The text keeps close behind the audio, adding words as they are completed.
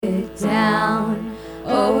it down.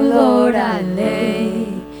 Oh Lord, I lay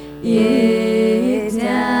it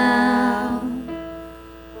down.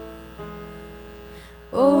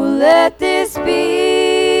 Oh, let this be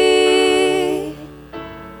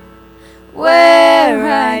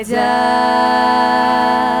where I die,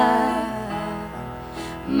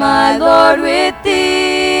 my Lord, with thee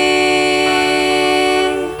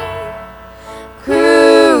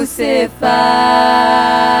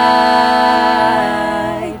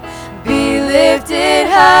crucified, be lifted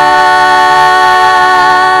high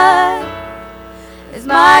as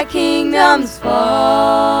my kingdoms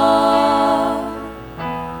fall,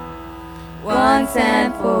 once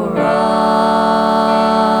and for all,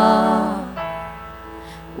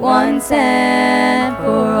 once and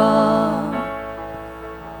for all.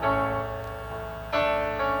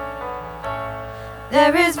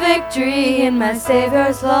 There is victory in my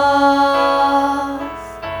Savior's loss,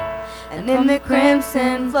 and in the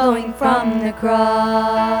crimson flowing from the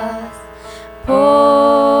cross.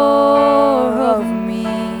 Pour over me,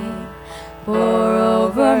 pour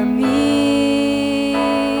over me.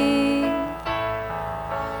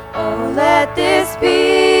 Oh, let this be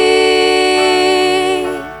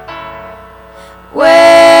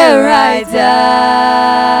where I die,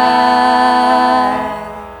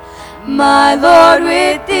 my Lord,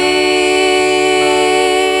 with thee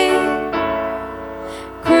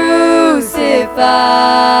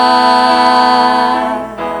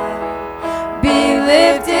crucified, be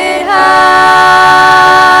lifted high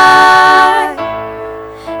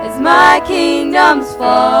as my kingdoms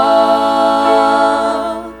fall,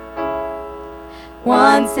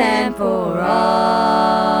 once and for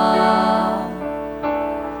all,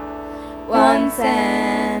 once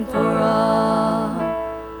and for all.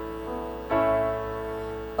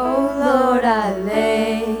 Oh Lord, I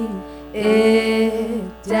lay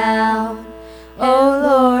it down. Oh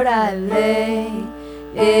Lord, I lay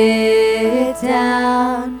it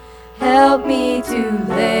down. Help me to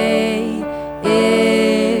lay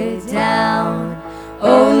it down.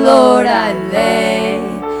 Oh Lord, I lay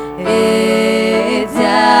it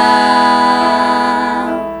down.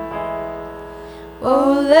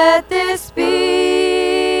 Oh, let this be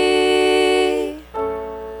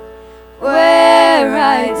where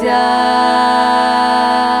I die,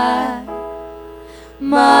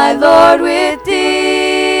 my Lord, with thee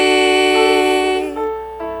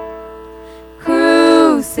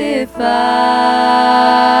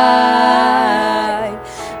crucified,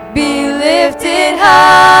 be lifted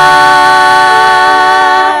high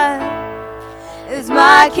as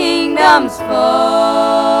my kingdoms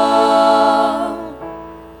fall,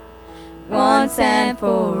 once and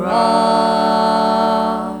for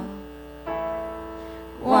all,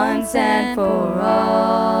 once and for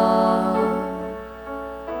all,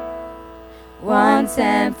 once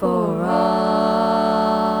and for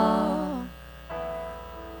all,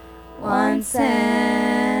 once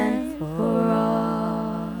and for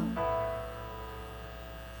all.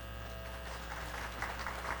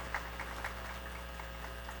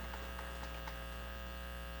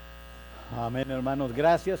 Amén, hermanos,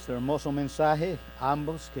 gracias. Hermoso mensaje,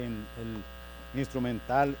 ambos, que el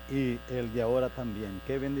instrumental y el de ahora también.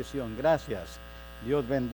 Qué bendición, gracias. Dios bendiga.